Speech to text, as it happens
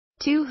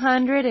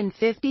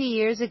250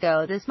 years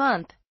ago this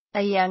month,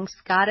 a young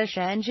Scottish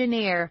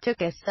engineer took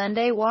a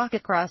Sunday walk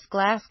across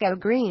Glasgow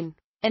Green,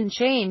 and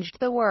changed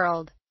the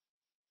world.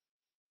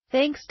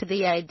 Thanks to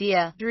the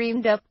idea,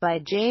 dreamed up by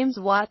James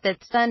Watt,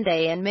 that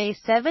Sunday in May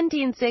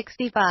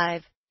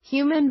 1765,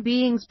 human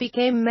beings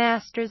became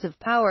masters of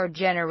power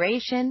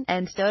generation,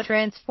 and so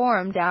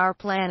transformed our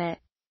planet.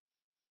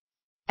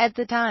 At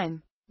the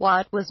time,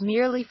 Watt was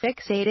merely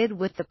fixated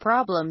with the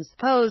problems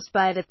posed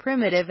by the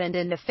primitive and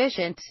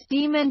inefficient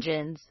steam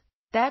engines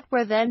that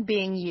were then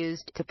being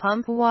used to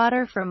pump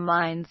water from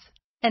mines,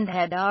 and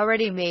had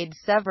already made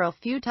several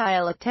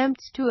futile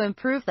attempts to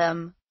improve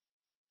them.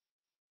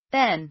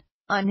 Then,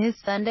 on his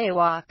Sunday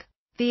walk,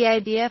 the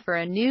idea for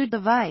a new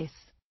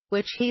device,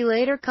 which he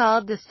later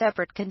called the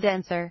separate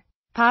condenser,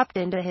 popped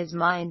into his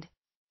mind.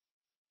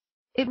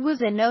 It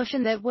was a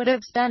notion that would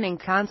have stunning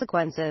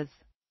consequences.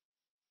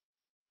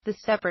 The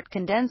separate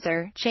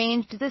condenser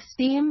changed the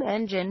steam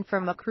engine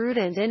from a crude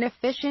and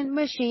inefficient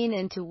machine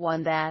into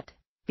one that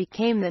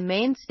became the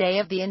mainstay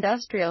of the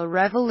Industrial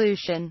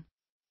Revolution.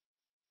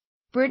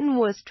 Britain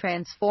was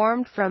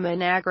transformed from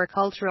an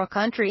agricultural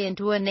country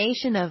into a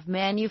nation of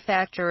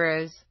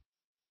manufacturers.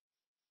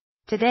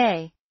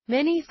 Today,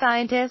 many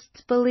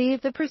scientists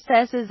believe the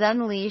processes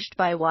unleashed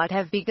by Watt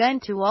have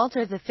begun to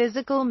alter the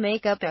physical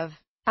makeup of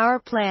our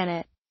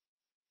planet.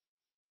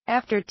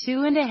 After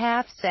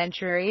 2.5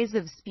 centuries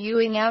of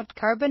spewing out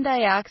carbon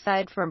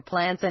dioxide from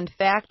plants and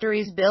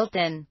factories built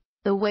in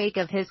the wake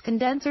of his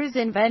condenser's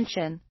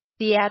invention,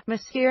 the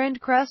atmosphere and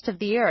crust of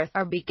the Earth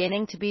are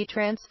beginning to be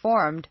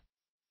transformed.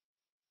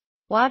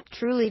 Watt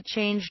truly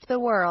changed the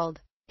world,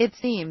 it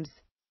seems.